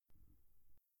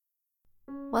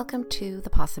Welcome to the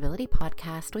Possibility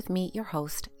Podcast with me, your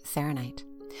host, Sarah Knight.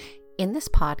 In this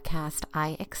podcast,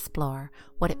 I explore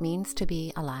what it means to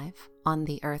be alive on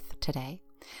the earth today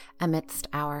amidst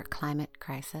our climate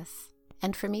crisis.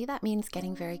 And for me, that means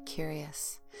getting very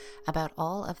curious about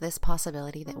all of this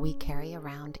possibility that we carry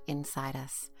around inside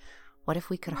us. What if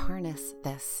we could harness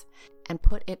this and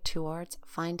put it towards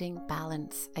finding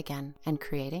balance again and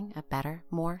creating a better,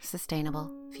 more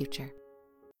sustainable future?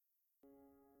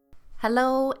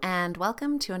 Hello and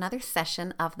welcome to another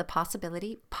session of the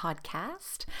Possibility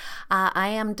Podcast. I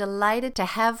am delighted to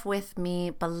have with me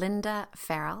Belinda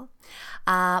Farrell.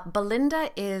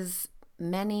 Belinda is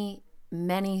many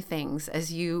things,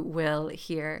 as you will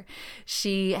hear.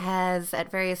 She has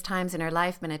at various times in her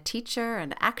life been a teacher,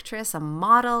 an actress, a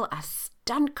model, a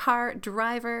stunt car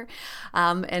driver,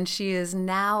 and she is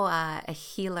now a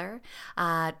healer,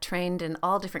 trained in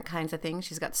all different kinds of things.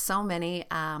 She's got so many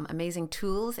amazing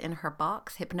tools in her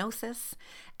box: hypnosis,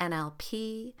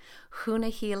 NLP,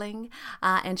 Huna healing,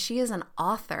 and she is an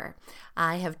author.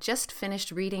 I have just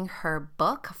finished reading her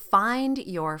book, Find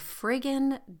Your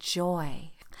Friggin'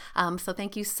 Joy. So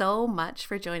thank you so much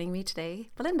for joining me today,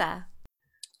 Belinda.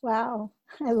 Wow,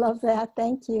 I love that.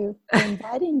 Thank you for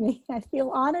inviting me. I feel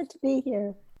honored to be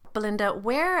here. Belinda,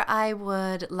 where I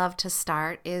would love to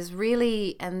start is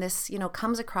really, and this,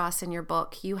 comes across in your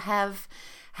book, you have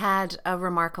had a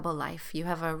remarkable life. You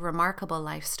have a remarkable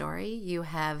life story. You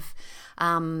have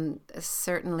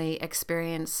certainly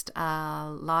experienced a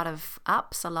lot of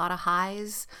ups, a lot of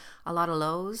highs, a lot of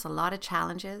lows, a lot of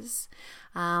challenges.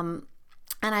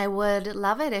 And I would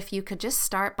love it if you could just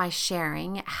start by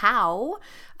sharing how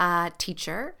a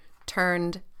teacher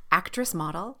turned actress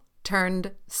model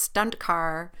turned stunt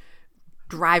car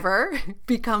driver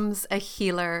becomes a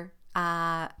healer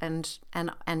and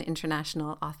an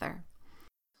international author.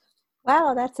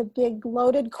 Wow, that's a big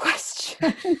loaded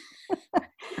question.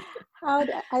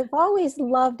 I've always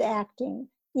loved acting.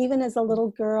 Even as a little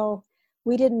girl,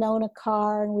 we didn't own a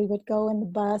car and we would go in the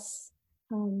bus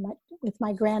with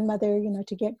my grandmother,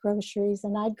 to get groceries.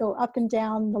 And I'd go up and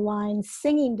down the line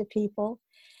singing to people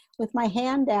with my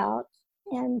hand out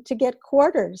and to get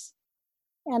quarters.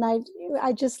 And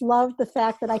I just loved the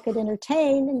fact that I could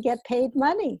entertain and get paid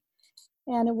money.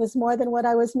 And it was more than what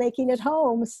I was making at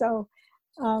home. So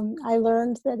I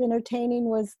learned that entertaining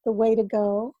was the way to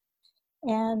go.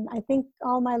 And I think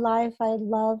all my life I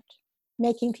loved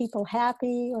making people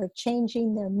happy or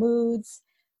changing their moods.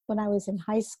 When I was in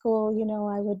high school,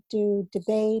 I would do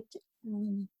debate,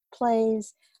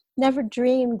 plays. Never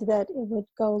dreamed that it would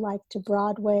go like to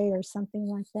Broadway or something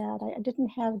like that. I didn't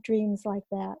have dreams like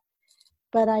that.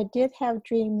 But I did have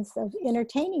dreams of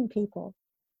entertaining people.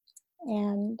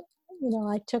 And,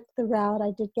 I took the route.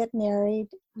 I did get married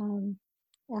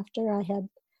after I had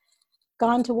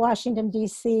gone to Washington,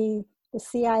 D.C. The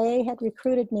CIA had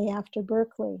recruited me after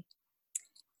Berkeley.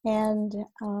 And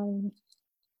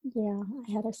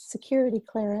I had a security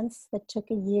clearance that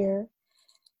took a year.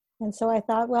 And so I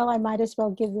thought, well, I might as well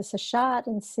give this a shot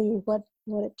and see what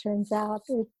it turns out.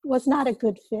 It was not a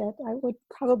good fit. I would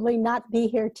probably not be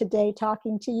here today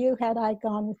talking to you had I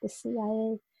gone with the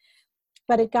CIA.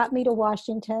 But it got me to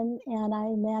Washington, and I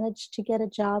managed to get a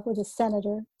job with a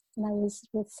senator. And I was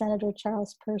with Senator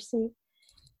Charles Percy.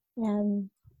 And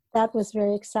that was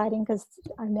very exciting because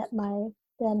I met my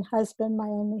then husband, my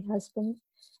only husband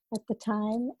at the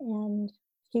time, and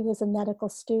he was a medical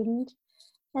student.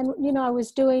 And, I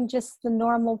was doing just the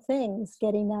normal things,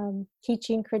 getting a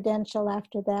teaching credential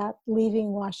after that,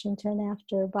 leaving Washington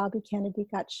after Bobby Kennedy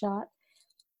got shot.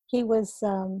 He was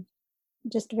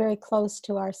just very close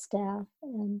to our staff,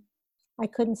 and I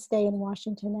couldn't stay in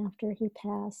Washington after he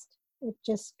passed. It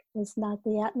just was not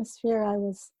the atmosphere I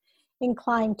was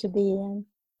inclined to be in.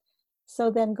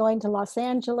 So then going to Los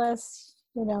Angeles,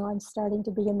 I'm starting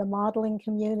to be in the modeling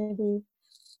community.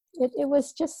 It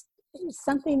was just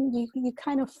something you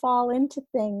kind of fall into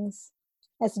things.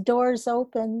 As doors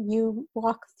open, you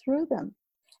walk through them.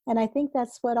 And I think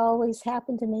that's what always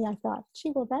happened to me. I thought,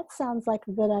 gee, well, that sounds like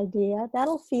a good idea.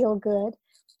 That'll feel good.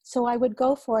 So I would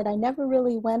go for it. I never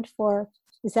really went for,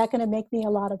 is that going to make me a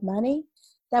lot of money?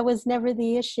 That was never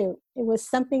the issue. It was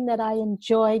something that I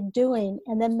enjoyed doing.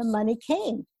 And then the money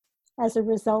came as a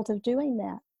result of doing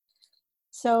that.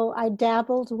 So I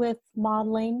dabbled with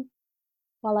modeling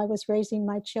while I was raising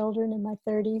my children in my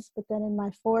 30s, but then in my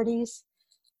 40s,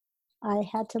 I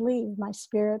had to leave. My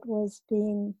spirit was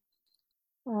being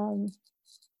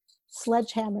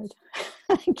sledgehammered,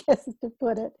 I guess to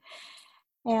put it.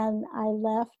 And I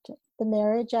left the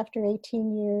marriage after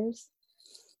 18 years.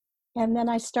 And then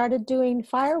I started doing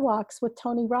fire walks with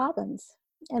Tony Robbins.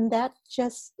 And that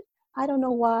just I don't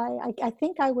know why. I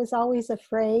think I was always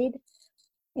afraid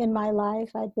in my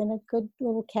life. I'd been a good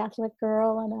little Catholic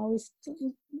girl, and I always,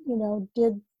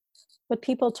 did what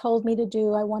people told me to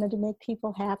do. I wanted to make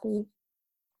people happy,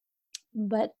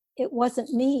 but it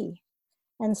wasn't me.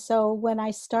 And so when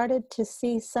I started to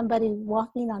see somebody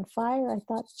walking on fire, I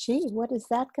thought, gee, what is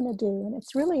that going to do? And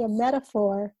it's really a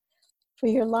metaphor for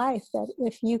your life, that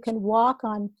if you can walk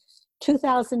on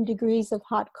 2,000 degrees of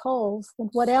hot coals, then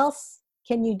what else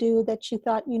can you do that you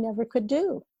thought you never could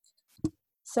do?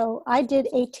 So I did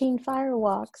 18 fire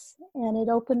walks, and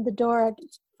it opened the door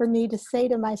for me to say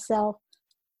to myself,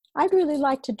 I'd really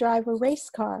like to drive a race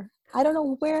car. I don't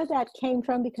know where that came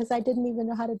from, because I didn't even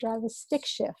know how to drive a stick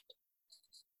shift.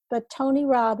 But Tony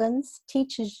Robbins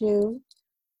teaches you,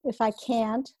 if I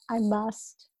can't, I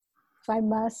must. If I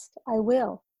must, I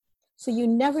will. So you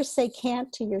never say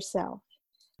can't to yourself.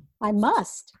 I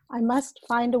must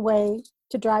find a way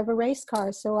to drive a race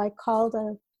car. So I called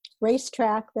a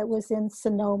racetrack that was in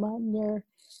Sonoma,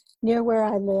 near where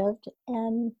I lived,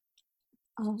 and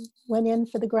went in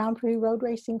for the Grand Prix road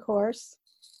racing course.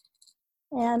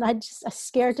 And I was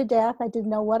scared to death. I didn't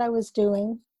know what I was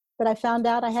doing, but I found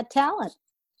out I had talent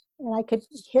and I could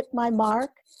hit my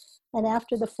mark. And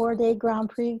after the 4-day Grand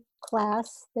Prix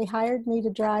class, they hired me to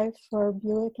drive for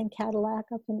Buick and Cadillac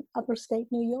up in upper state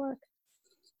New York.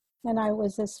 And I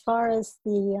was as far as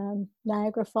the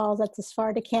Niagara Falls. That's as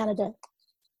far to Canada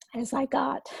as I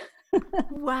got.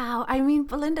 Wow. I mean,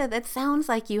 Belinda, that sounds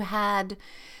like you had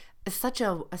such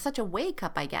a wake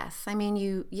up, I guess. I mean,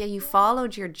 you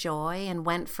followed your joy and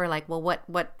went for like, well,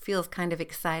 what feels kind of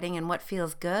exciting and what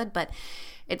feels good. But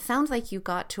it sounds like you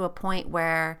got to a point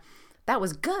where that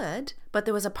was good, but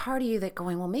there was a part of you that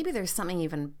going, well, maybe there's something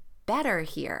even better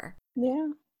here. Yeah.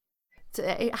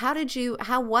 So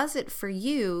how was it for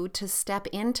you to step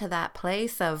into that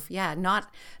place of, yeah, not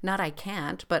I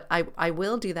can't, but I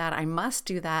will do that. I must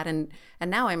do that. And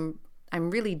now I'm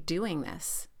really doing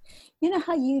this. You know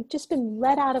how you've just been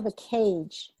let out of a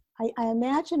cage. I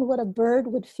imagine what a bird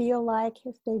would feel like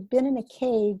if they've been in a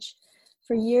cage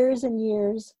for years and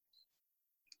years,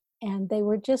 and they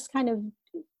were just kind of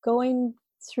going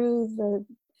through the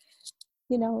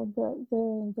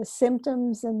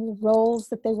symptoms and the roles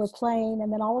that they were playing,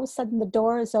 and then all of a sudden the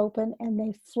door is open and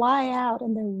they fly out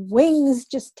and their wings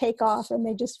just take off and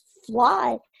they just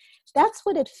fly. That's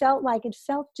what it felt like. It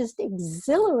felt just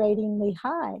exhilaratingly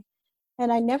high.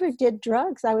 And I never did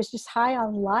drugs. I was just high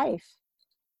on life.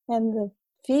 And the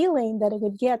feeling that it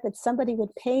would get, that somebody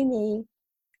would pay me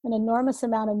an enormous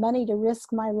amount of money to risk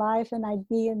my life, and I'd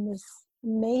be in this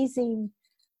amazing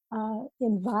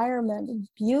environment and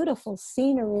beautiful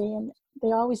scenery. And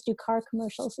they always do car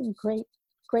commercials in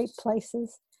great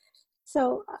places.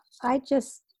 So I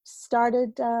just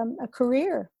started a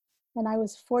career, and I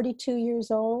was 42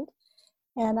 years old,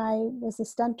 and I was a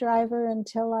stunt driver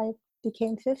until I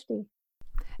became 50.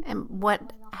 And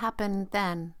what happened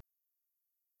then?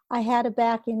 I had a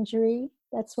back injury.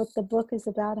 That's what the book is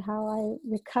about, how I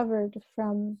recovered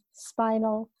from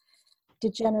spinal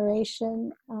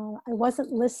degeneration. I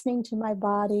wasn't listening to my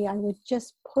body. I would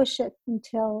just push it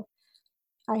until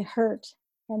I hurt.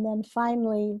 And then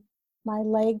finally, my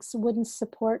legs wouldn't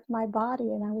support my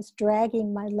body, and I was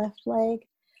dragging my left leg.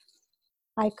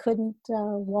 I couldn't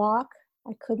walk.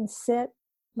 I couldn't sit.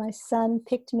 My son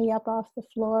picked me up off the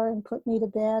floor and put me to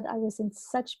bed. I was in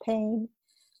such pain.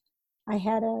 I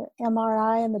had an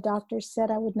MRI, and the doctor said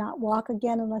I would not walk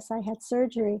again unless I had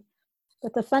surgery.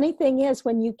 But the funny thing is,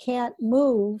 when you can't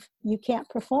move, you can't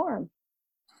perform.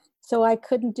 So I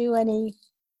couldn't do any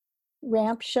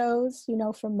ramp shows,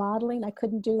 for modeling. I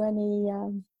couldn't do any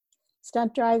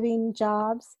stunt driving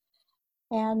jobs.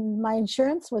 And my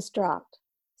insurance was dropped.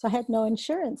 So I had no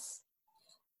insurance.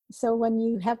 So when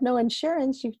you have no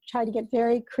insurance, you try to get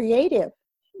very creative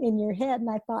in your head. And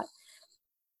I thought,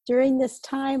 during this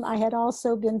time, I had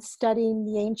also been studying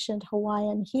the ancient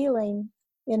Hawaiian healing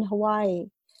in Hawaii.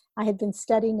 I had been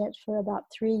studying it for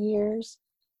about 3 years,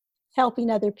 helping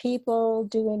other people,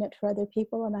 doing it for other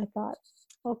people. And I thought,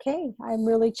 okay, I'm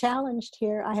really challenged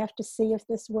here. I have to see if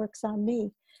this works on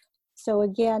me. So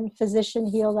again, physician,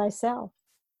 heal thyself.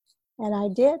 And I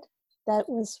did. That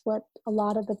was what a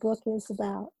lot of the book is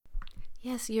about.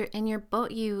 Yes, in your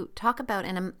book, you talk about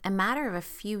in a matter of a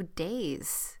few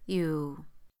days,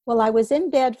 Well, I was in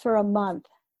bed for a month,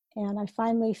 and I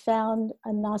finally found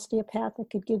an osteopath that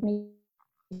could give me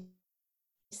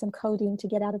some codeine to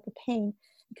get out of the pain,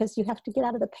 because you have to get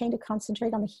out of the pain to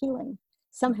concentrate on the healing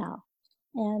somehow.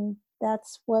 And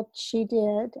that's what she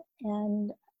did.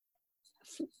 And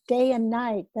day and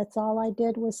night, that's all I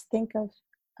did was think of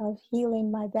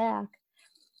healing my back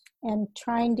and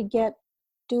trying to get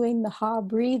doing the ha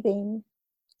breathing,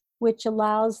 which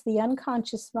allows the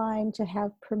unconscious mind to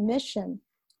have permission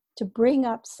to bring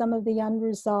up some of the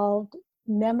unresolved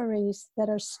memories that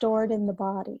are stored in the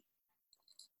body.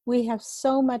 We have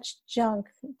so much junk.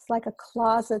 It's like a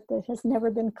closet that has never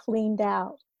been cleaned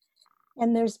out.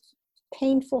 And there's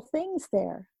painful things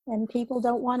there. And people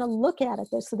don't want to look at it.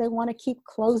 So they want to keep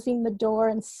closing the door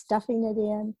and stuffing it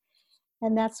in.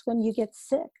 And that's when you get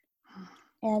sick.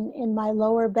 And in my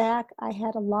lower back, I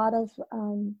had a lot of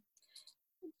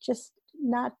just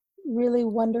not really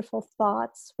wonderful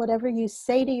thoughts. Whatever you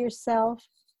say to yourself,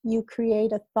 you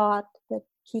create a thought that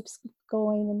keeps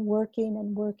going and working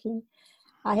and working.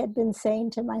 I had been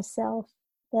saying to myself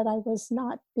that I was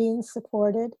not being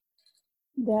supported,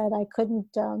 that I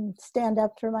couldn't stand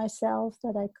up for myself,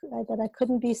 that I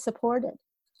couldn't be supported.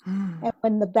 And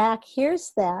when the back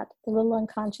hears that, the little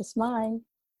unconscious mind,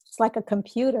 it's like a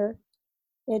computer.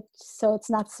 So it's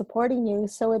not supporting you.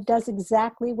 So it does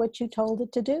exactly what you told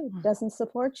it to do. It doesn't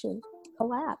support you. It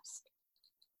collapsed.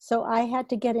 So I had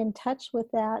to get in touch with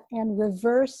that and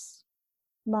reverse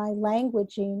my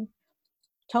languaging.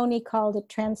 Tony called it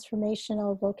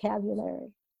transformational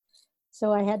vocabulary.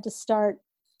 So I had to start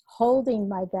holding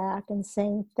my back and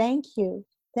saying, thank you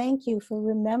for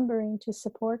remembering to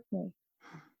support me.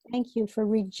 Thank you for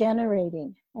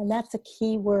regenerating. And that's a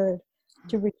key word,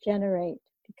 to regenerate,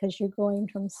 because you're going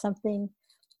from something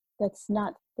that's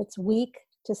weak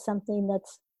to something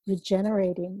that's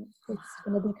regenerating. It's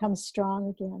going to become strong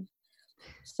again.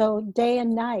 So day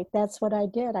and night, that's what I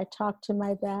did. I talked to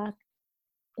my back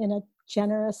in a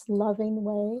generous, loving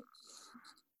way,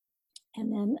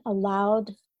 and then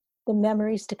allowed the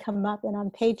memories to come up. And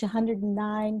on page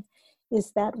 109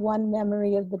 is that one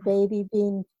memory of the baby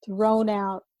being thrown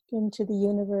out into the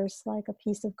universe like a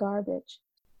piece of garbage.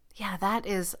 Yeah,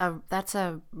 that's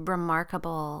a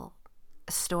remarkable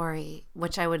story,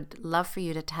 which I would love for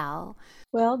you to tell.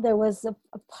 Well, there was a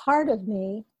part of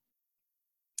me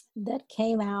that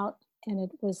came out, and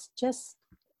it was just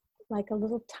like a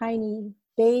little tiny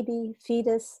baby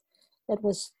fetus that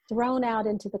was thrown out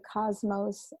into the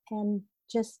cosmos and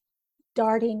just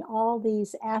darting all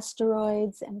these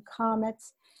asteroids and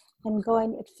comets and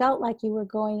going. It felt like you were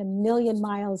going 1,000,000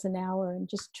 miles an hour and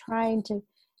just trying to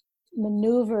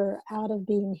maneuver out of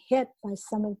being hit by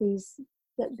some of this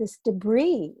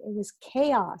debris. It was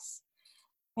chaos.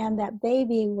 And that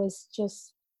baby was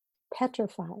just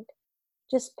petrified.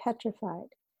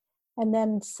 And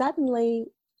then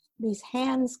suddenly these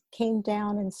hands came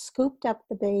down and scooped up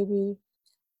the baby,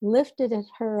 lifted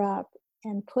her up,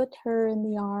 and put her in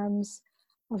the arms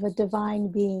of a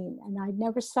divine being. And I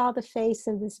never saw the face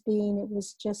of this being. It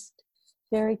was just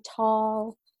very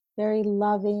tall, very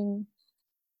loving,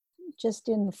 just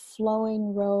in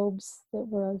flowing robes that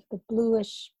were of the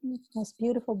bluish, most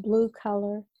beautiful blue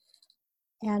color.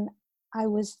 And I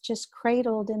was just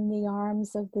cradled in the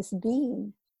arms of this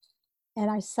being. And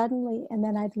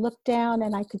then I'd look down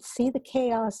and I could see the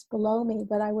chaos below me,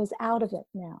 but I was out of it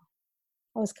now.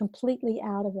 I was completely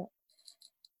out of it.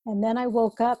 And then I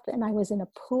woke up and I was in a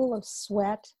pool of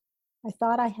sweat. I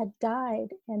thought I had died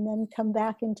and then come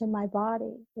back into my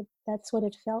body. That's what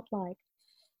it felt like.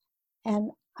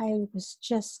 And I was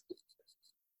just,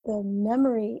 the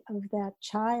memory of that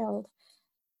child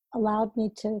allowed me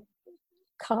to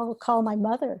call my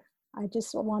mother. I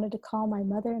just wanted to call my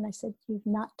mother, and I said, you've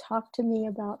not talked to me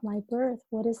about my birth.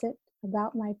 What is it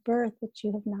about my birth that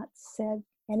you have not said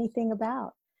anything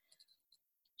about?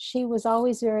 She was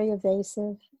always very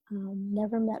evasive,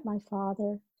 never met my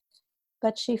father,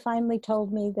 but she finally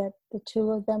told me that the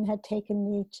two of them had taken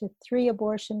me to 3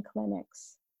 abortion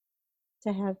clinics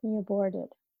to have me aborted.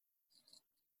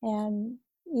 And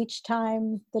each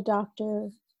time the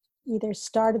doctor either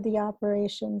started the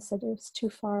operation, said it was too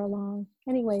far along.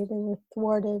 Anyway, they were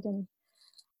thwarted, and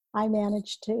I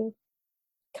managed to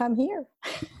come here.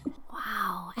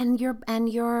 Wow. And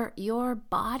your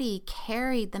body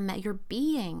carried your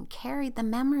being carried the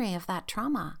memory of that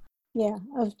trauma. Yeah,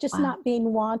 of just Wow. not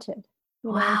being wanted,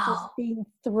 Wow. just being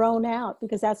thrown out,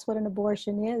 because that's what an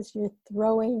abortion is. You're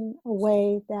throwing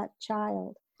away that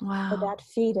child or that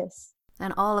fetus.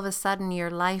 And all of a sudden,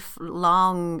 your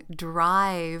lifelong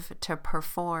drive to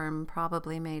perform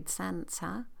probably made sense,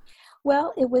 huh?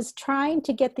 Well, it was trying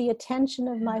to get the attention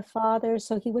of my father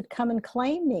so he would come and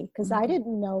claim me, because I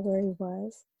didn't know where he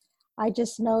was. I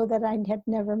just know that I had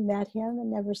never met him and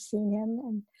never seen him.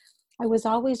 And I was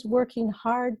always working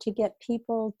hard to get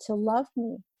people to love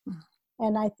me.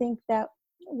 And I think that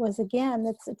was,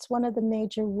 again, it's one of the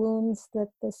major wounds that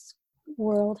this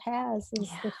world has, is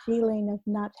the feeling of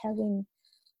not having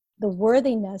the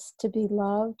worthiness to be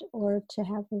loved or to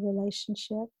have a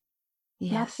relationship.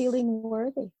 not Yes. feeling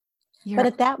worthy. But You're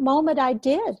at that moment, I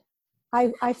did.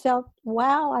 I felt,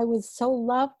 wow, I was so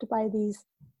loved by these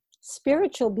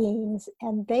spiritual beings,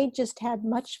 and they just had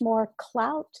much more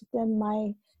clout than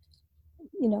my,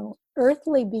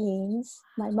 earthly beings,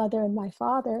 my mother and my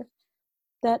father,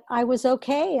 that I was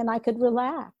okay and I could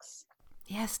relax.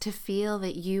 Yes, to feel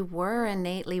that you were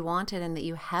innately wanted and that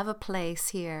you have a place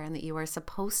here and that you are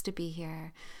supposed to be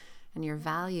here and you're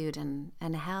valued and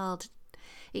held.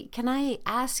 Can I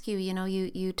ask you,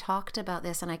 you talked about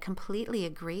this and I completely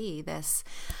agree, this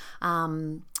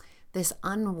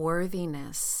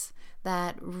unworthiness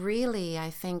that really I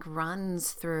think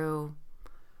runs through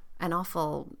an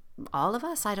awful all of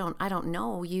us. I don't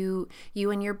know. You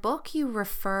in your book you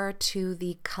refer to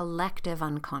the collective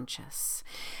unconscious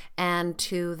and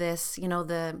to this,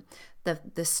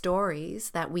 the stories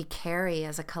that we carry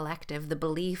as a collective, the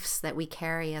beliefs that we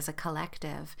carry as a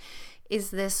collective.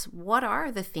 What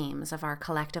are the themes of our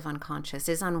collective unconscious?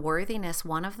 Is unworthiness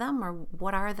one of them? Or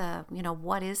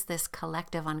what is this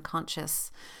collective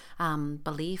unconscious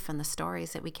belief and the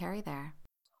stories that we carry there?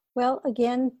 Well,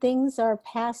 again, things are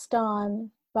passed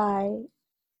on by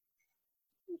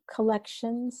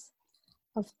collections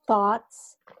of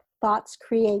thoughts. Thoughts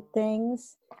create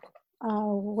things.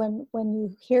 When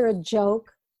you hear a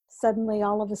joke, suddenly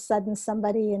all of a sudden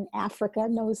somebody in Africa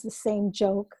knows the same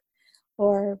joke.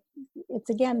 Or it's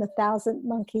again the thousand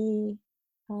monkey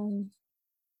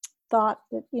thought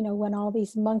that, when all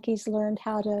these monkeys learned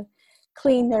how to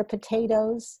clean their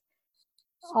potatoes,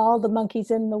 all the monkeys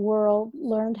in the world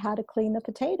learned how to clean the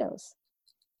potatoes.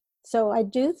 So I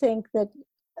do think that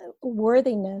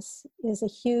worthiness is a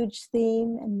huge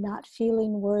theme, and not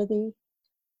feeling worthy.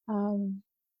 Um,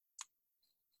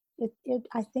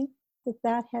 I think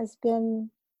that has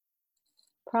been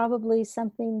probably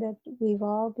something that we've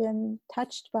all been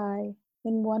touched by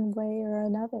in one way or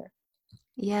another.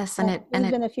 Yes, and That it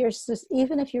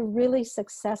even if you're really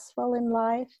successful in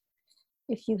life,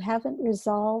 if you haven't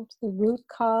resolved the root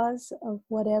cause of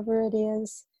whatever it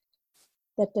is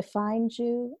that defines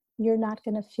you, you're not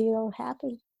going to feel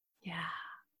happy. yeah.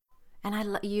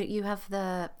 And you have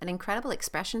an incredible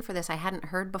expression for this I hadn't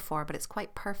heard before, but it's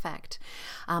quite perfect.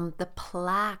 The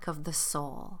plaque of the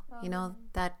soul,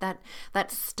 that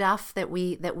stuff that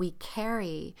we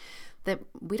carry, that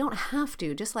we don't have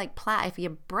to. Just like plaque, if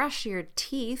you brush your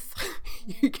teeth,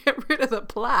 you get rid of the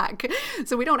plaque.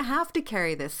 So we don't have to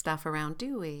carry this stuff around,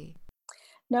 do we?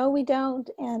 No, we don't.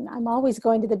 And I'm always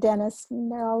going to the dentist,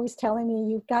 and they're always telling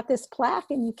me, you've got this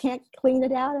plaque and you can't clean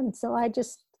it out. And so I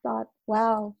just thought,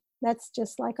 wow, that's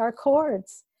just like our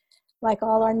cords, like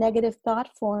all our negative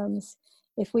thought forms.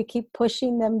 If we keep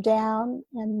pushing them down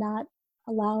and not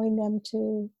allowing them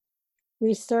to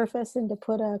resurface and to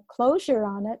put a closure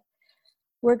on it,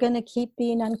 we're going to keep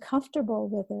being uncomfortable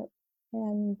with it.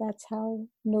 And that's how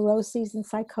neuroses and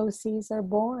psychoses are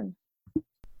born.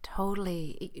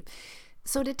 Totally.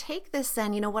 So to take this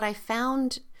then, what I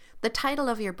found, the title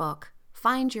of your book,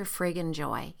 Find Your Friggin'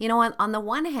 Joy. On the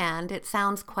one hand, it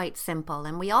sounds quite simple,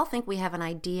 and we all think we have an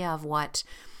idea of what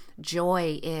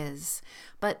joy is.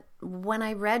 But when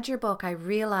I read your book, I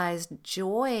realized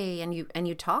joy, and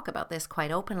you talk about this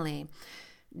quite openly,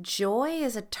 joy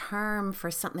is a term for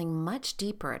something much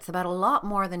deeper. It's about a lot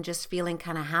more than just feeling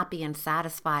kind of happy and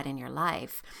satisfied in your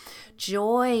life.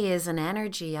 Joy is an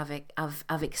energy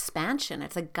of expansion.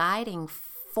 It's a guiding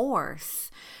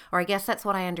force, or I guess that's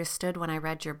what I understood when I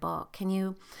read your book. Can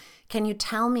you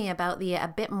tell me about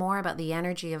a bit more about the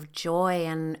energy of joy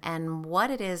and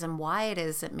what it is and why it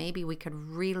is that maybe we could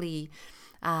really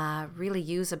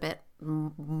use a bit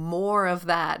more of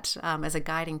that as a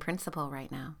guiding principle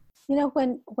right now?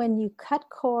 When you cut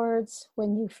cords,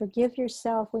 when you forgive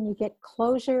yourself, when you get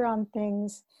closure on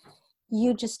things,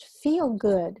 you just feel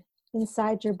good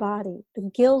inside your body.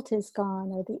 The guilt is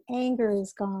gone, or the anger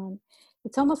is gone.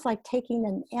 It's almost like taking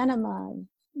an enema,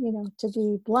 to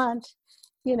be blunt.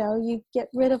 You get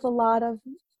rid of a lot of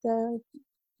the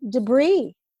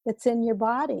debris that's in your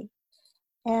body,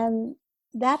 and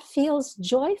that feels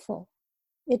joyful.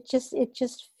 It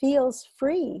just feels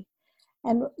free.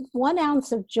 And 1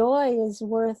 ounce of joy is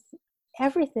worth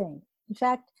everything. In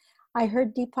fact, I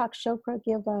heard Deepak Chopra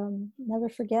give, never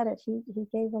forget it, he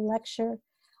gave a lecture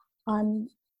on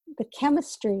the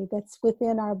chemistry that's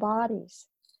within our bodies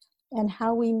and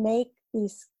how we make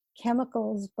these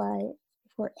chemicals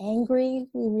if we're angry,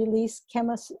 we release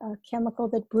a chemical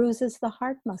that bruises the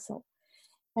heart muscle.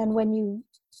 And when you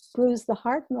bruise the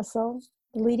heart muscle,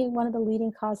 one of the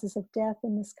leading causes of death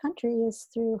in this country is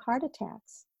through heart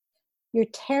attacks. You're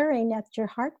tearing at your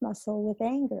heart muscle with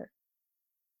anger.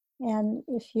 And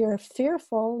if you're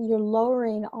fearful, you're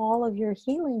lowering all of your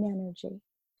healing energy.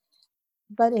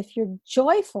 But if you're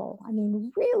joyful, I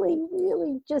mean, really,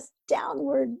 really just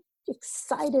downward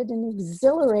excited and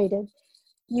exhilarated,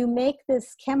 you make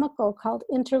this chemical called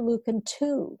interleukin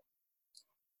 2.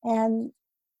 And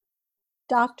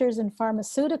doctors and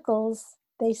pharmaceuticals,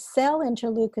 they sell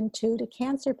interleukin 2 to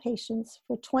cancer patients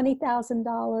for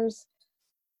 $20,000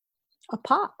 a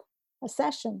pop, a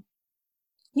session.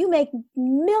 You make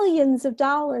millions of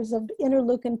dollars of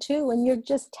interleukin 2 and you're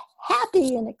just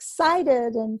happy and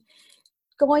excited and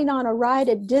going on a ride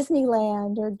at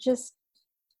Disneyland or just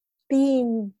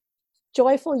being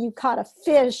joyful you caught a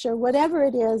fish or whatever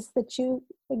it is that you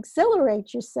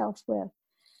exhilarate yourself with.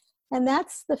 And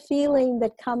that's the feeling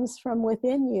that comes from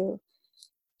within you.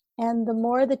 And the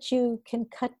more that you can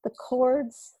cut the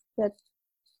cords that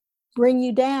bring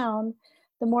you down,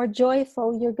 the more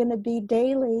joyful you're going to be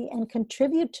daily and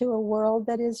contribute to a world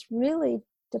that is really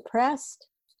depressed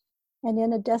and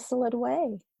in a desolate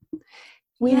way.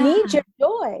 We need your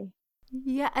joy.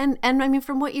 Yeah, and I mean,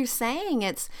 from what you're saying,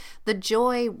 it's the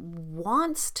joy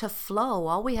wants to flow.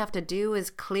 All we have to do is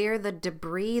clear the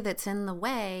debris that's in the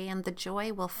way, and the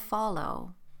joy will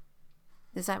follow.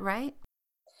 Is that right?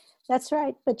 That's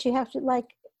right. But you have to,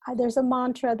 there's a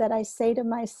mantra that I say to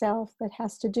myself that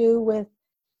has to do with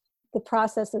the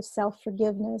process of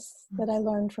self-forgiveness that I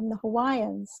learned from the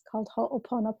Hawaiians called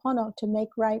ho'oponopono, to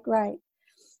make right right.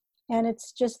 And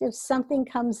it's just, if something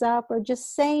comes up, or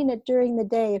just saying it during the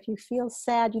day, if you feel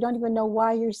sad, you don't even know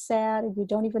why you're sad, and you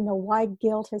don't even know why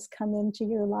guilt has come into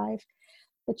your life,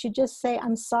 but you just say,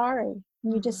 I'm sorry.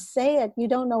 And you just say it. You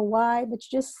don't know why, but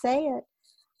you just say it.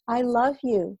 I love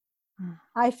you.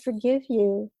 I forgive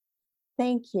you.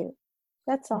 Thank you.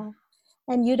 That's all.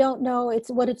 And you don't know, it's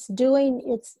what it's doing.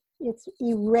 It's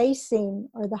erasing,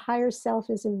 or the higher self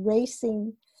is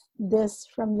erasing this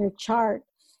from your chart.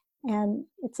 And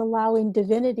it's allowing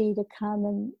divinity to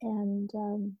come and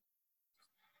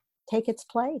take its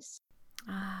place.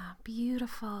 Ah,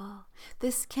 beautiful.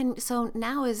 So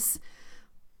now is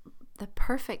the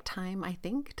perfect time, I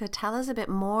think, to tell us a bit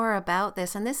more about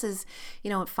this. And this is,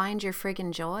 Find Your Friggin'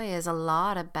 Joy is a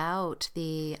lot about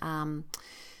the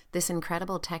this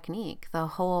incredible technique, the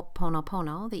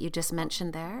Ho'oponopono that you just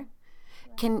mentioned there.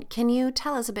 Can you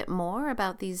tell us a bit more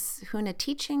about these Huna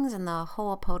teachings and the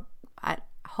Ho'oponopono?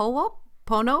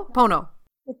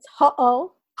 It's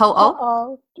ho'o. Ho'o?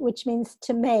 Ho'o, which means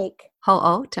to make.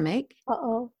 Ho'o, to make?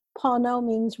 Ho'o. Pono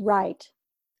means right.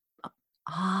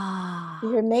 Ah.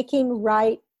 You're making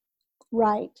right.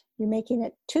 You're making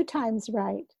it 2 times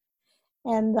right.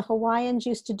 And the Hawaiians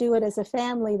used to do it as a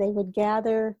family. They would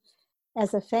gather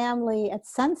as a family at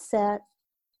sunset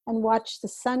and watch the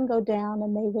sun go down,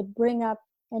 and they would bring up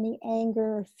any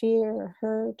anger or fear or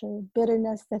hurt or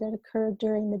bitterness that had occurred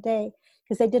during the day,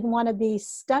 because they didn't want to be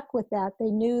stuck with that. They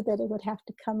knew that it would have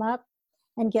to come up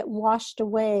and get washed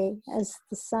away as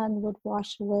the sun would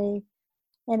wash away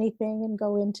anything and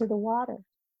go into the water.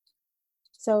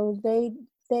 So they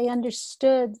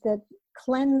understood that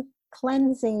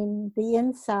cleansing the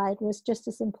inside was just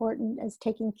as important as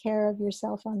taking care of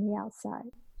yourself on the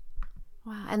outside.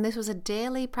 Wow. And this was a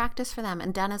daily practice for them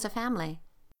and done as a family.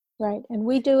 Right. And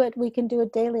we do it. We can do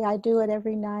it daily. I do it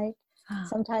every night.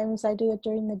 Sometimes I do it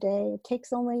during the day. It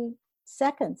takes only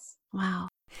seconds. Wow.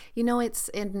 It's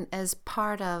as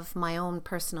part of my own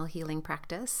personal healing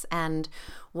practice, and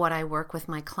what I work with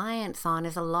my clients on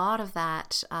is a lot of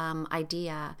that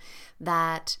idea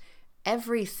that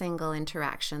every single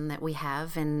interaction that we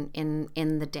have in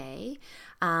the day,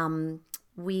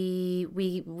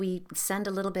 we send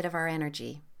a little bit of our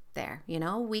energy there.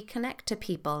 We connect to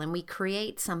people and we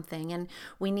create something, and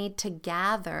we need to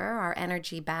gather our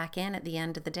energy back in at the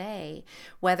end of the day,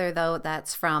 whether though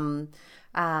that's from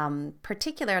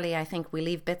particularly, I think we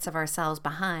leave bits of ourselves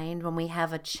behind when we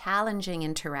have a challenging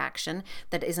interaction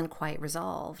that isn't quite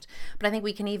resolved. But I think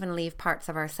we can even leave parts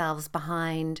of ourselves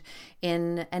behind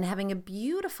and having a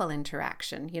beautiful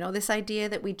interaction. This idea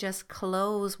that we just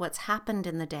close what's happened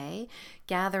in the day,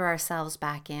 gather ourselves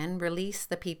back in, release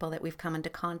the people that we've come into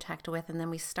contact with, and then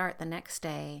we start the next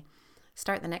day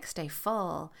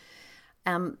full.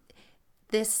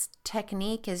 This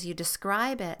technique, as you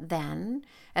describe it then,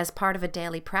 as part of a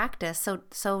daily practice.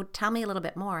 So tell me a little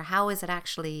bit more. How is it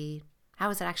actually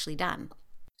done?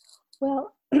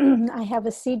 Well, I have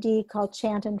a CD called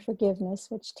Chant and Forgiveness,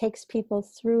 which takes people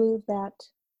through that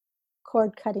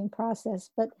cord cutting process.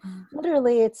 But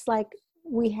literally, it's like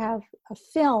we have a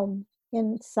film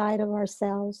inside of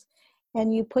ourselves,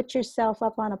 and you put yourself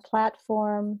up on a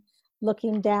platform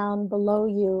looking down below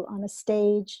you on a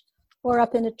stage, or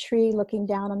up in a tree looking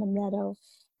down on a meadow.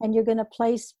 and you're going to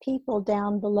place people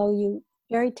down below you,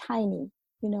 very tiny,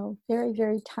 very,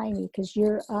 very tiny, because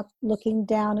you're up looking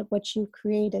down at what you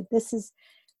created.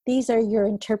 These are your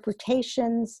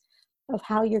interpretations of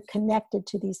how you're connected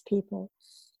to these people.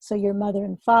 So your mother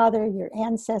and father, your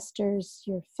ancestors,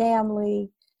 your family,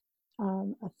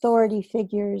 authority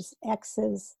figures,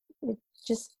 exes,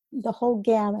 just the whole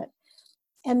gamut.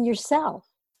 And yourself,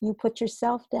 you put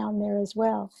yourself down there as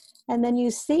well. And then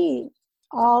you see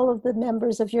all of the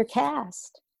members of your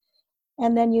cast.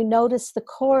 And then you notice the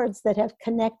cords that have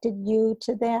connected you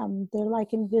to them. They're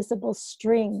like invisible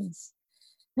strings.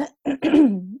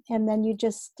 And then you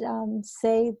just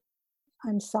say,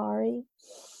 I'm sorry.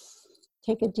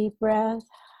 Take a deep breath,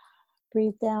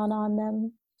 breathe down on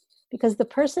them. Because the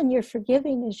person you're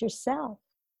forgiving is yourself.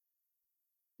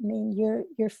 I mean,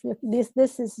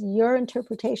 this is your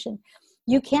interpretation.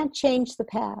 You can't change the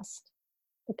past.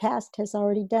 The past has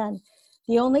already done.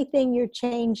 The only thing you're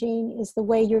changing is the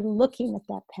way you're looking at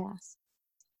that past.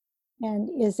 And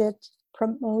is it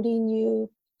promoting you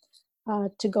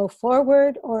to go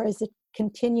forward, or is it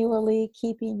continually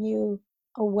keeping you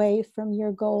away from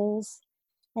your goals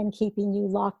and keeping you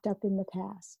locked up in the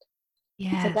past?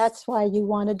 Yes. So that's why you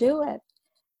want to do it.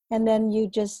 And then you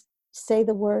just say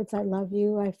the words, I love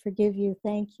you, I forgive you,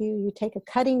 thank you. You take a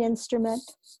cutting instrument,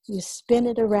 you spin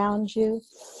it around you.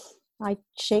 I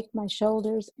shake my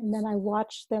shoulders, and then I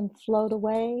watch them float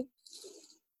away.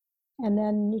 And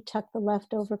then you tuck the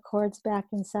leftover cords back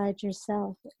inside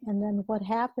yourself. And then what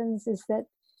happens is that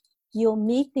you'll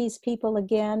meet these people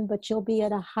again, but you'll be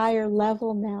at a higher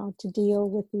level now to deal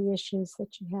with the issues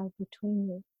that you have between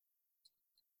you.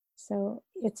 So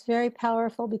it's very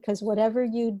powerful, because whatever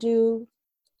you do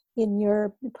in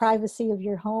your privacy of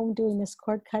your home, doing this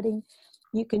cord cutting,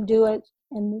 you can do it,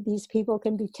 and these people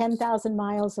can be 10,000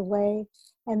 miles away,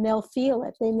 and they'll feel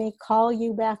it. They may call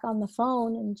you back on the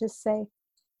phone and just say,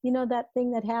 that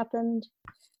thing that happened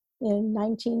in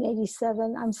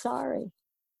 1987, I'm sorry.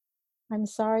 I'm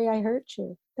sorry I hurt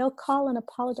you. They'll call and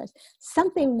apologize.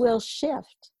 Something will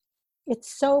shift.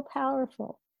 It's so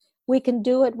powerful. We can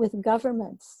do it with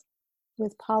governments,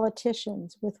 with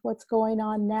politicians, with what's going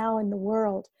on now in the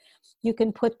world. You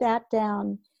can put that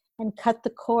down and cut the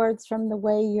cords from the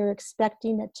way you're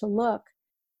expecting it to look.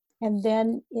 And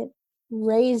then it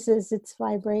raises its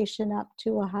vibration up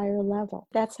to a higher level.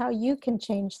 That's how you can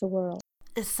change the world.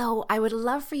 So I would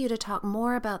love for you to talk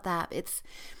more about that.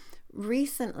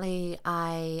 Recently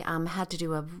I had to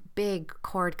do a big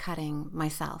cord cutting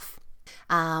myself.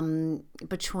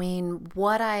 Between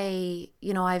what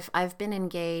I've been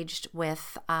engaged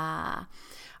with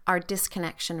our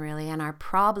disconnection, really, and our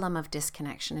problem of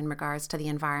disconnection in regards to the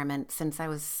environment since I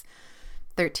was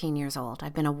 13 years old.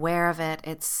 I've been aware of it.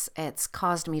 It's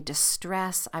caused me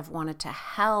distress. I've wanted to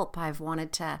help. I've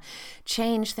wanted to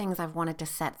change things. I've wanted to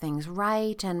set things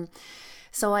right. And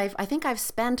so I think I've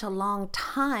spent a long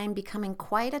time becoming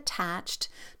quite attached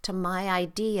to my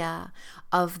idea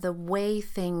of the way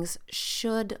things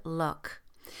should look.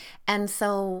 And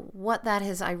so what that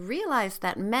is, I realized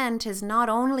that meant is not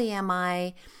only am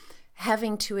I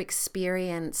having to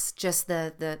experience just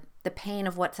the pain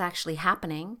of what's actually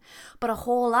happening, but a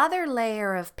whole other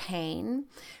layer of pain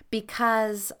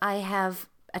because I have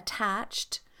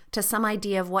attached to some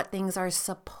idea of what things are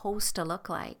supposed to look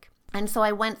like. And so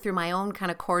I went through my own kind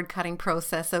of cord cutting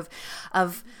process of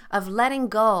letting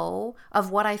go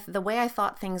of the way I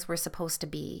thought things were supposed to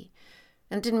be.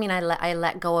 And it didn't mean I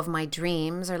let go of my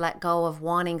dreams or let go of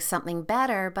wanting something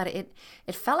better, but it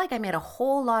felt like I made a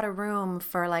whole lot of room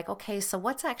for like, okay, so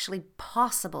what's actually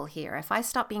possible here? If I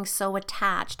stop being so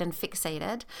attached and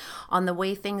fixated on the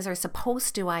way things are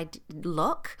supposed to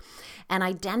look, and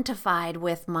identified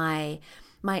with my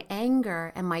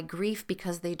anger and my grief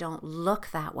because they don't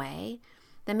look that way,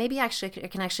 then maybe actually I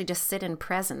can actually just sit in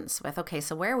presence with, okay,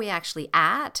 so where are we actually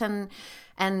at, and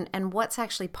what's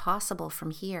actually possible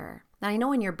from here. Now, I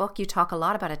know in your book you talk a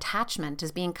lot about attachment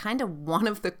as being kind of one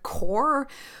of the core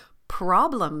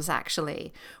problems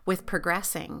actually with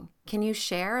progressing. Can you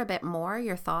share a bit more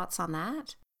your thoughts on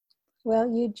that? Well,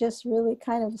 you just really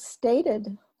kind of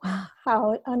stated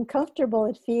how uncomfortable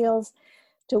it feels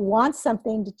to want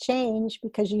something to change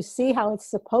because you see how it's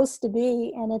supposed to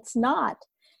be and it's not.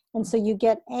 And so you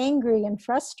get angry and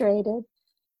frustrated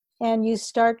and you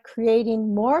start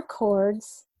creating more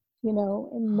cords,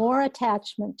 and more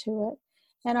attachment to it.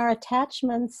 And our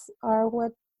attachments are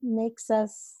what makes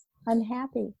us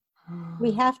unhappy.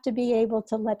 We have to be able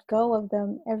to let go of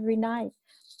them every night.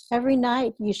 Every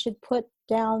night you should put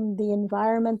down the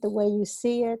environment the way you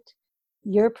see it,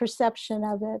 your perception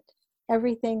of it,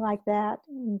 everything like that,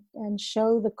 and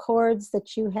show the cords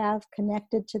that you have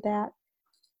connected to that.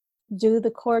 do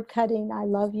the cord cutting, I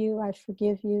love you, I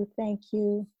forgive you, thank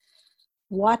you.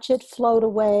 Watch it float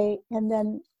away, and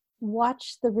then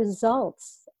watch the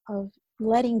results of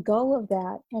letting go of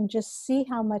that, and just see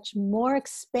how much more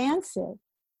expansive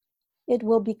it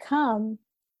will become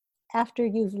after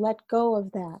you've let go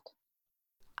of that.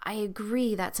 I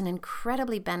agree. That's an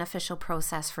incredibly beneficial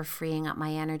process for freeing up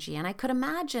my energy. And I could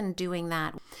imagine doing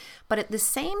that. But at the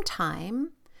same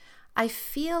time, I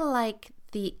feel like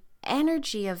the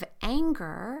energy of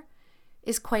anger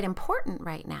is quite important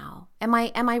right now. Am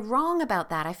I wrong about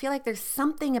that? I feel like there's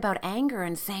something about anger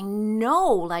and saying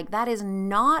no, like that is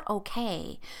not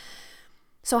okay.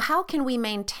 So how can we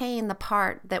maintain the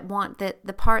part that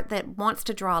wants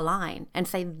to draw a line and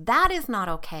say that is not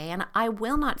okay and I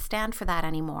will not stand for that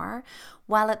anymore,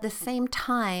 while at the same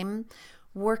time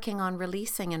working on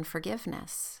releasing and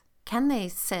forgiveness? Can they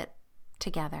sit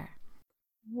together?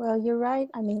 Well, you're right.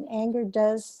 I mean, anger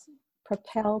does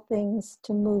propel things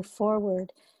to move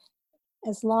forward,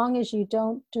 as long as you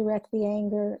don't direct the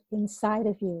anger inside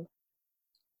of you.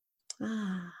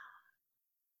 Ah.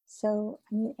 So,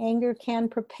 I mean, anger can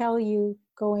propel you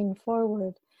going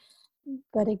forward.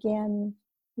 But again,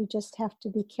 you just have to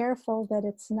be careful that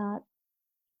it's not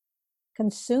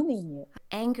consuming you.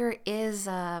 Anger is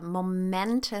a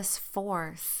momentous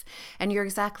force. And you're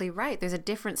exactly right. There's a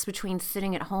difference between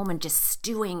sitting at home and just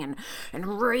stewing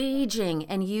and raging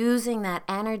and using that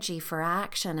energy for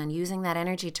action and using that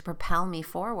energy to propel me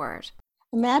forward.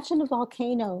 Imagine a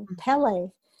volcano, Pele.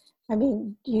 I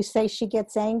mean, you say she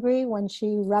gets angry when she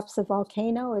erupts a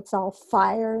volcano. It's all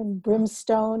fire and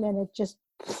brimstone, and it just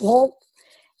whoop,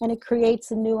 and it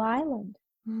creates a new island.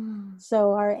 Mm.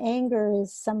 So our anger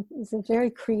is a very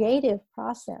creative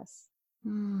process.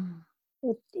 Mm.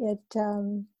 It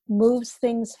moves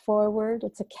things forward.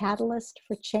 It's a catalyst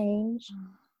for change,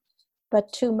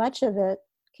 but too much of it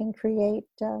can create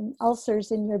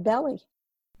ulcers in your belly.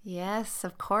 Yes,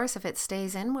 of course, if it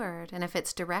stays inward and if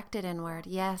it's directed inward,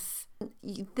 yes.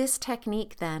 This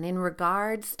technique then, in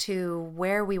regards to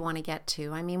where we want to get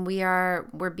to, I mean,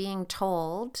 we're being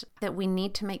told that we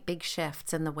need to make big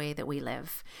shifts in the way that we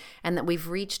live, and that we've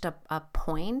reached a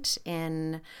point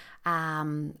in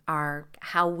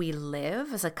how we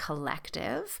live as a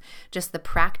collective, just the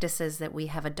practices that we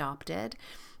have adopted,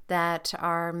 that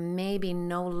are maybe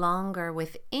no longer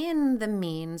within the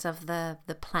means of the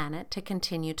planet to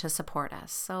continue to support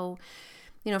us. So,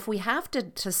 you know, if we have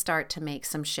to start to make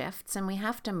some shifts, and we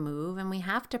have to move, and we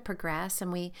have to progress,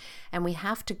 and we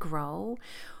have to grow,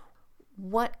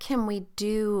 what can we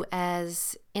do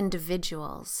as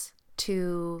individuals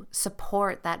to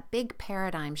support that big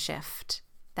paradigm shift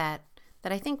that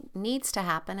I think needs to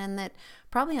happen, and that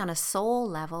probably on a soul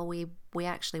level we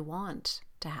actually want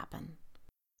to happen?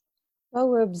 Well,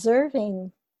 we're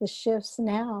observing the shifts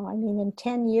now. I mean, in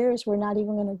 10 years, we're not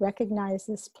even going to recognize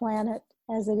this planet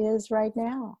as it is right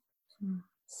now. Mm.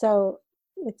 So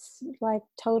it's like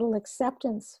total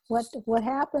acceptance. What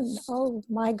happened? Oh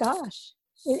my gosh,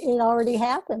 it already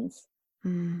happens.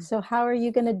 Mm. So how are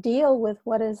you going to deal with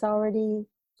what is already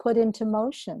put into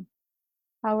motion?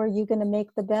 How are you going to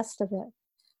make the best of it?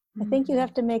 Mm. I think you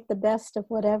have to make the best of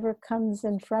whatever comes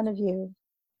in front of you,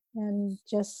 and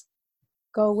just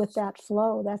go with that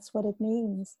flow. That's what it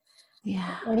means.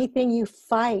 Yeah. Anything you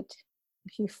fight,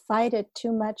 if you fight it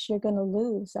too much, you're going to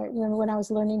lose. I remember when I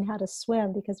was learning how to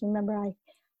swim, because remember,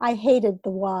 I hated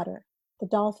the water. The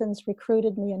dolphins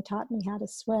recruited me and taught me how to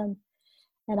swim.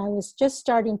 And I was just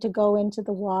starting to go into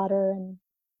the water and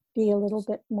be a little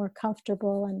bit more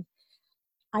comfortable. And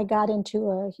I got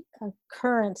into a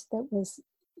current that was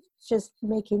just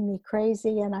making me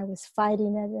crazy, and I was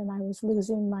fighting it, and I was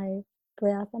losing my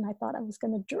breath, and I thought I was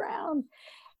going to drown.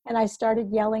 And I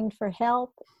started yelling for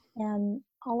help, and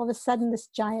all of a sudden this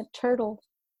giant turtle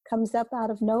comes up out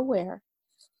of nowhere,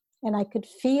 and I could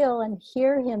feel and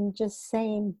hear him just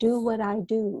saying, "Do what I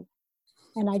do."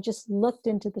 And I just looked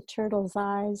into the turtle's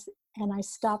eyes, and I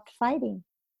stopped fighting.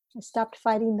 I stopped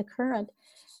fighting the current,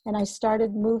 and I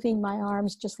started moving my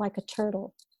arms just like a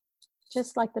turtle,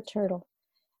 just like the turtle.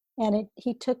 And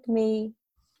he took me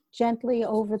gently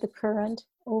over the current,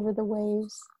 over the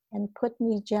waves, and put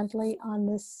me gently on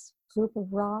this group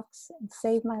of rocks and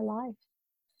saved my life.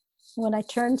 When I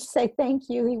turned to say thank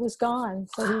you, he was gone.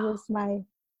 So he was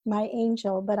my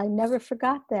angel. But I never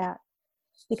forgot that,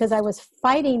 because I was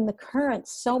fighting the current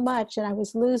so much, and I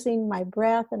was losing my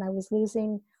breath, and I was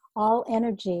losing all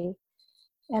energy.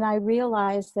 And I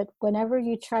realized that whenever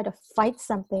you try to fight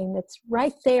something that's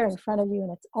right there in front of you,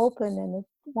 and it's open, and it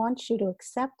wants you to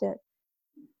accept it,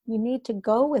 you need to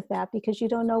go with that, because you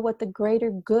don't know what the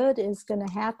greater good is going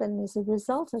to happen as a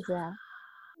result of that.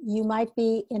 you might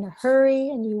be in a hurry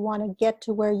and you want to get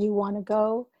to where you want to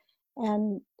go,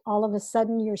 and all of a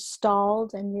sudden you're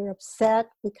stalled and you're upset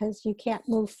because you can't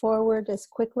move forward as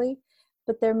quickly.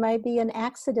 But there might be an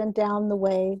accident down the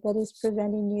way that is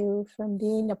preventing you from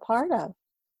being a part of.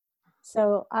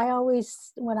 So I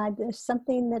always, when there's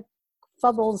something that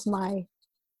fumbles my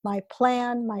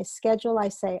plan, my schedule, I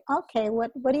say, okay,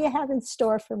 what do you have in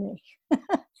store for me?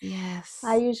 I Yes.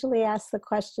 usually ask the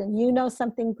question, you know,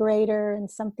 something greater and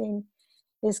something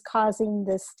is causing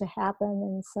this to happen.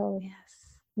 And so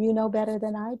Yes. you know better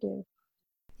than I do.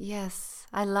 Yes,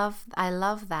 I love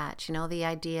that, the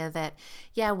idea that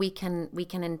yeah, we can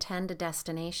intend a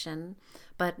destination,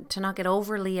 but to not get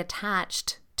overly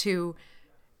attached to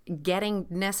getting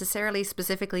necessarily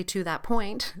specifically to that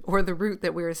point or the route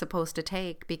that we were supposed to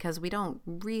take, because we don't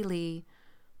really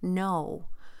know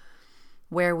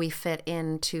where we fit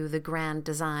into the grand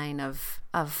design of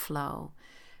flow.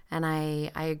 And I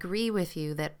agree with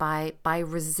you that by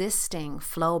resisting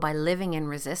flow, by living in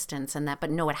resistance, and that,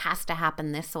 but no, it has to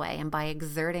happen this way, and by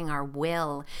exerting our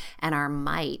will and our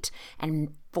might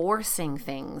and forcing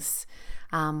things,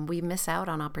 we miss out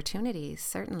on opportunities,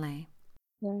 certainly.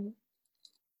 Right.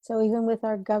 So even with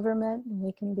our government,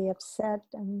 we can be upset,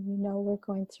 and we're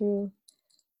going through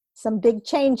some big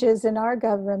changes in our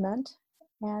government.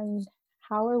 And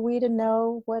how are we to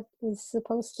know what is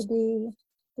supposed to be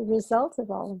the result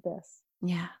of all of this?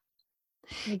 Yeah.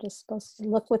 We're just supposed to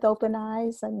look with open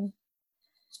eyes and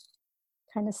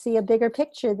kind of see a bigger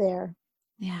picture there.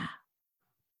 Yeah.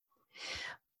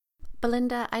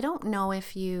 Belinda, I don't know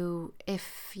if you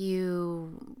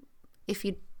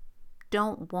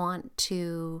don't want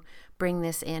to bring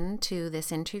this into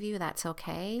this interview, that's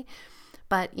okay.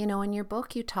 But in your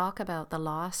book you talk about the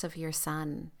loss of your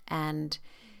son, and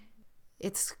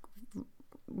it's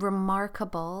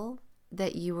remarkable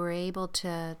that you were able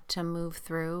to move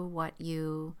through what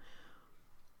you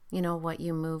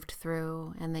moved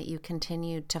through, and that you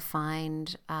continued to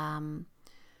find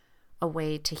a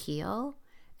way to heal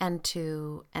and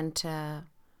to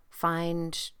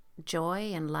find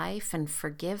joy in life and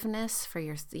forgiveness for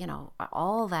your,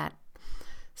 all that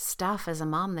stuff as a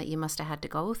mom that you must have had to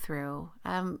go through.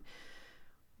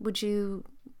 Would you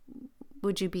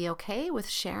be okay with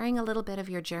sharing a little bit of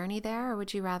your journey there, or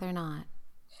would you rather not?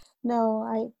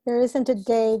 No, there isn't a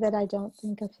day that I don't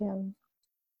think of him.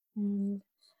 And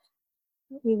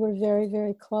we were very,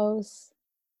 very close.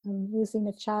 Losing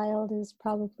a child is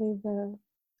probably the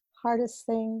hardest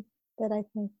thing that I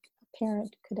think a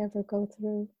parent could ever go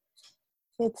through.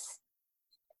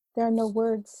 There are no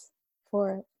words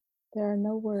for it. There are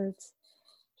no words.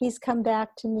 He's come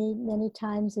back to me many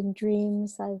times in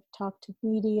dreams. I've talked to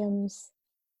mediums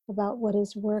about what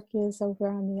his work is over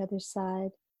on the other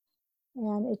side.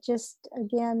 And it just,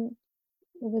 again,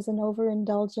 it was an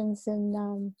overindulgence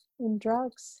in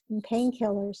drugs and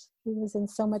painkillers. He was in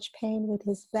so much pain with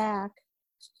his back.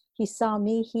 He saw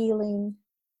me healing,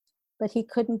 but he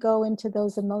couldn't go into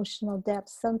those emotional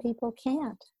depths. Some people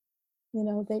can't.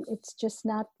 It's just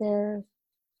not their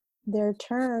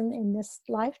turn in this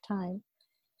lifetime.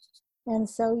 And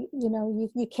so,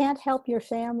 you can't help your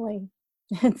family.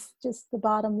 It's just the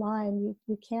bottom line.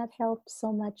 You can't help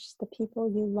so much the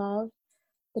people you love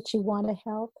that you want to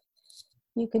help.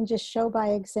 You can just show by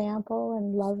example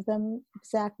and love them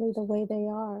exactly the way they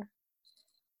are.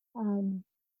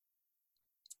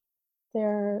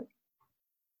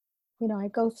 I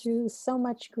go through so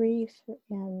much grief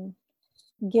and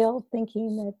guilt,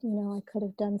 thinking that, I could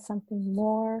have done something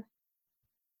more,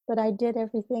 but I did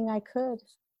everything I could.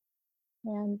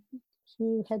 And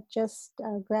he had just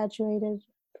graduated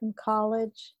from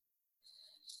college,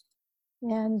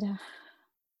 and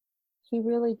he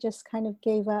really just kind of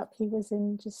gave up. He was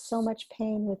in just so much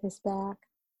pain with his back,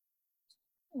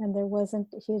 and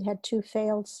he had had 2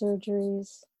 failed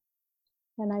surgeries,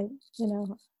 and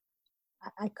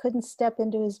I couldn't step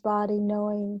into his body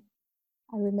knowing.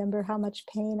 I remember how much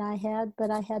pain I had,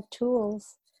 but I had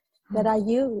tools that I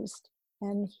used,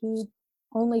 and he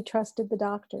only trusted the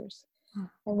doctors.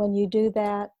 And when you do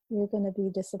that, you're going to be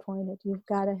disappointed. You've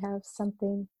got to have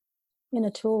something in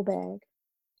a tool bag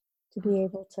to be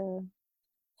able to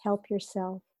help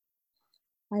yourself.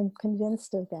 I'm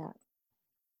convinced of that.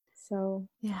 So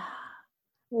Yeah.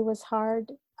 it was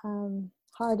hard.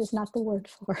 Hard is not the word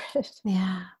for it.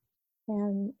 Yeah.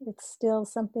 And it's still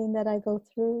something that I go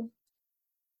through.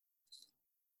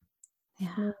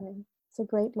 Yeah. Anyway, it's a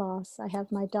great loss. I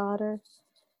have my daughter,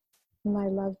 whom I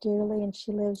love dearly, and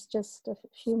she lives just a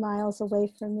few miles away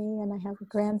from me. And I have a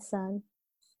grandson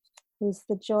who's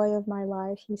the joy of my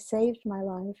life. He saved my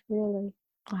life, really,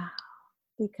 Wow.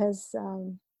 because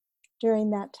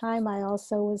during that time, I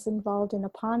also was involved in a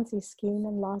Ponzi scheme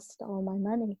and lost all my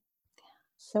money.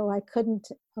 So I couldn't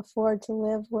afford to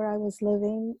live where I was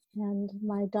living. And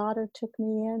my daughter took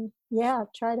me in.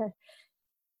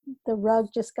 The rug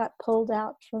just got pulled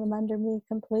out from under me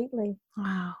completely.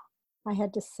 Wow. I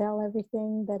had to sell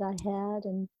everything that I had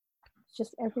and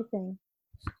just everything.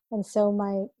 And so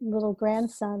my little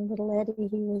grandson, little Eddie,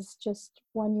 he was just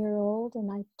 1 year old,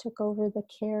 and I took over the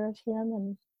care of him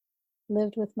and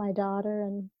lived with my daughter.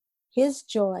 And his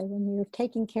joy, when you're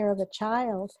taking care of a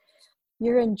child,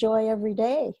 you're in joy every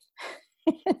day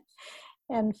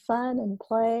and fun and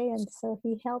play. And so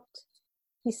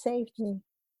he saved me.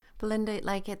 Belinda,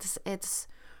 like it's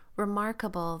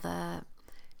remarkable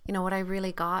what I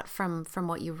really got from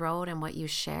what you wrote and what you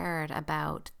shared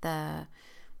about the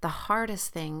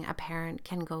hardest thing a parent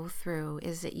can go through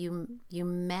is that you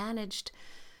managed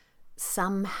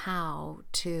somehow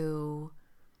to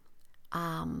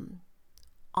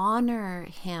honor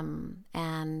him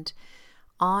and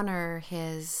honor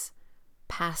his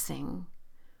passing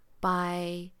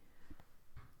by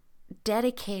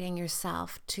dedicating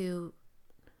yourself to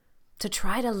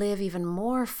try to live even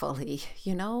more fully,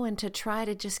 and to try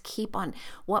to just keep on.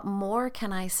 What more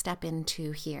can I step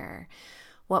into here?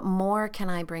 What more can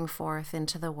I bring forth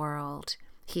into the world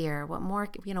here? What more,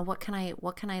 what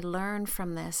can I learn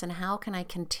from this, and how can I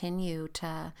continue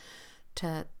to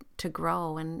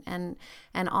grow and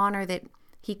honor that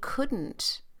he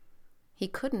couldn't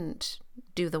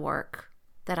do the work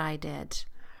that I did.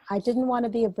 I didn't want to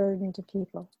be a burden to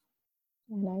people.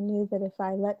 And I knew that if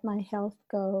I let my health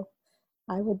go,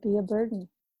 I would be a burden.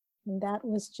 And that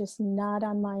was just not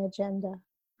on my agenda.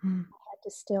 I had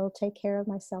to still take care of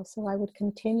myself. So I would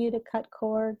continue to cut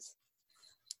cords,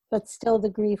 but still the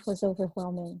grief was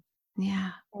overwhelming.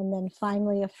 Yeah. And then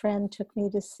finally a friend took me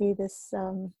to see this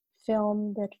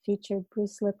film that featured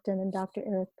Bruce Lipton and Dr.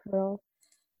 Eric Pearl,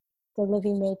 The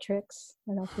Living Matrix.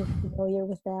 I don't know if you're familiar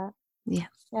with that. Yeah.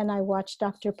 And I watched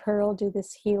Dr. Pearl do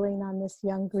this healing on this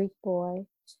young Greek boy.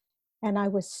 And I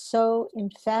was so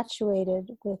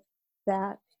infatuated with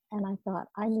that. And I thought,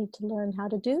 I need to learn how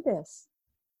to do this.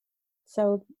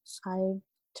 So I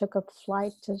took a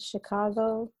flight to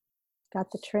Chicago,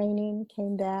 got the training,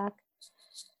 came back.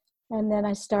 And then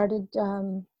I started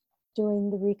doing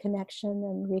the reconnection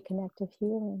and reconnective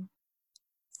healing.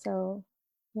 So,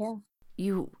 yeah.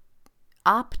 You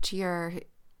upped your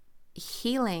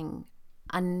healing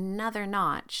another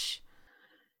notch.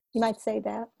 You might say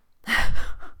that.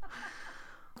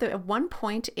 At one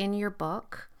point in your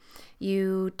book,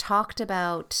 you talked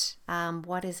about,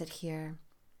 what is it here?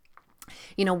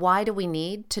 Why do we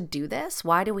need to do this?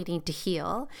 Why do we need to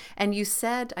heal? And you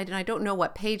said, I don't know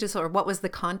what pages or what was the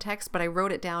context, but I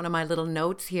wrote it down in my little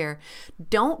notes here.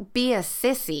 Don't be a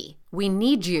sissy. We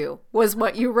need you, was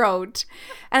what you wrote.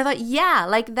 And I thought, yeah,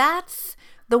 like that's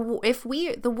the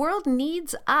world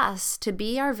needs us to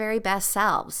be our very best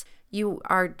selves. You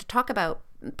are to talk about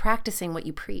practicing what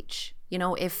you preach.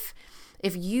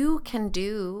 If you can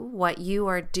do what you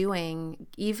are doing,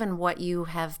 even what you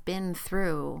have been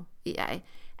through,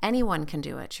 anyone can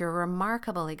do it. You're a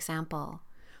remarkable example.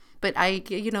 But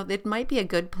it might be a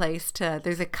good place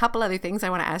there's a couple other things I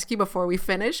want to ask you before we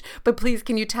finish, but please,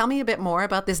 can you tell me a bit more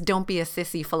about this don't be a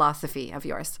sissy philosophy of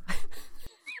yours?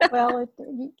 Well,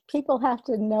 people have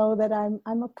to know that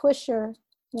I'm a pusher,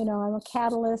 I'm a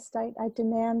catalyst. I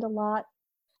demand a lot.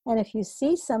 And if you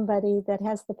see somebody that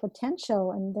has the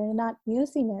potential and they're not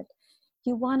using it,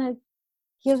 you want to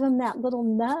give them that little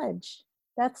nudge.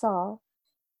 That's all.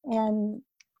 And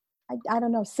I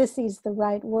don't know if sissy's the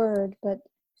right word, but,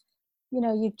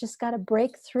 you've just got to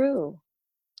break through.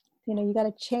 You got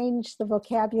to change the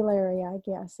vocabulary, I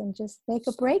guess, and just make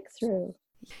a breakthrough.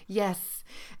 Yes.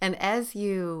 And as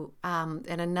you,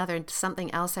 and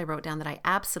something else I wrote down that I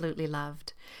absolutely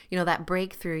loved, that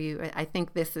breakthrough, I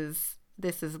think this is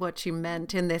what you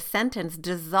meant in this sentence,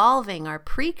 dissolving our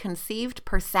preconceived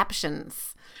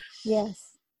perceptions.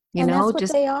 Yes. That's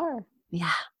what they are.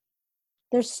 Yeah.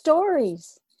 They're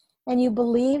stories. And you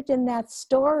believed in that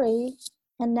story,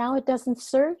 and now it doesn't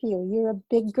serve you. You're a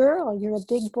big girl. You're a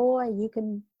big boy. You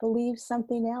can believe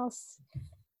something else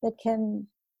that can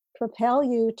propel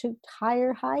you to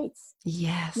higher heights.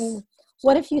 Yes. I mean,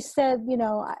 what if you said,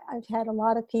 I've had a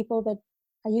lot of people that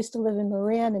I used to live in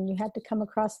Marin, and you had to come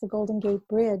across the Golden Gate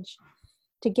Bridge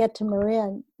to get to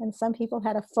Marin. And some people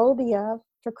had a phobia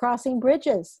for crossing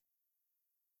bridges.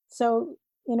 So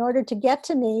in order to get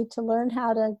to me, to learn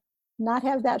how to not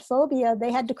have that phobia,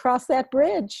 they had to cross that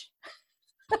bridge.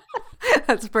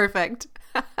 That's perfect.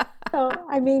 So,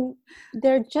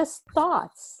 they're just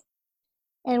thoughts.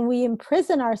 And we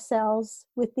imprison ourselves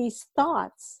with these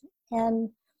thoughts. And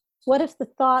what if the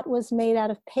thought was made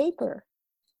out of paper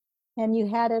and you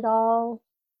had it all,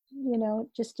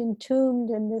 just entombed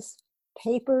in this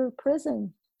paper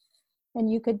prison,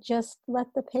 and you could just let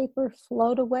the paper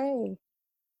float away,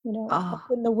 Oh,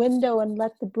 open the window and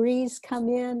let the breeze come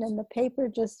in, and the paper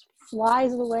just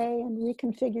flies away and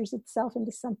reconfigures itself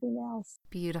into something else.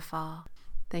 beautiful.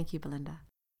 Thank you, Belinda.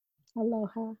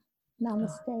 Aloha.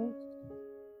 Namaste.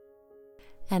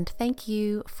 And thank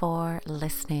you for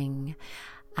listening.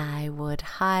 I would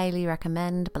highly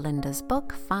recommend Belinda's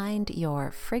book, Find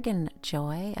Your Friggin'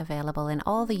 Joy, available in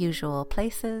all the usual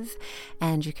places.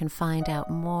 And you can find out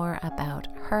more about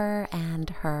her and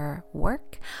her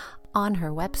work on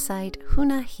her website,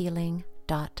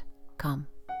 hunahealing.com.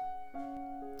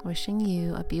 Wishing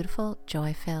you a beautiful,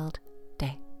 joy-filled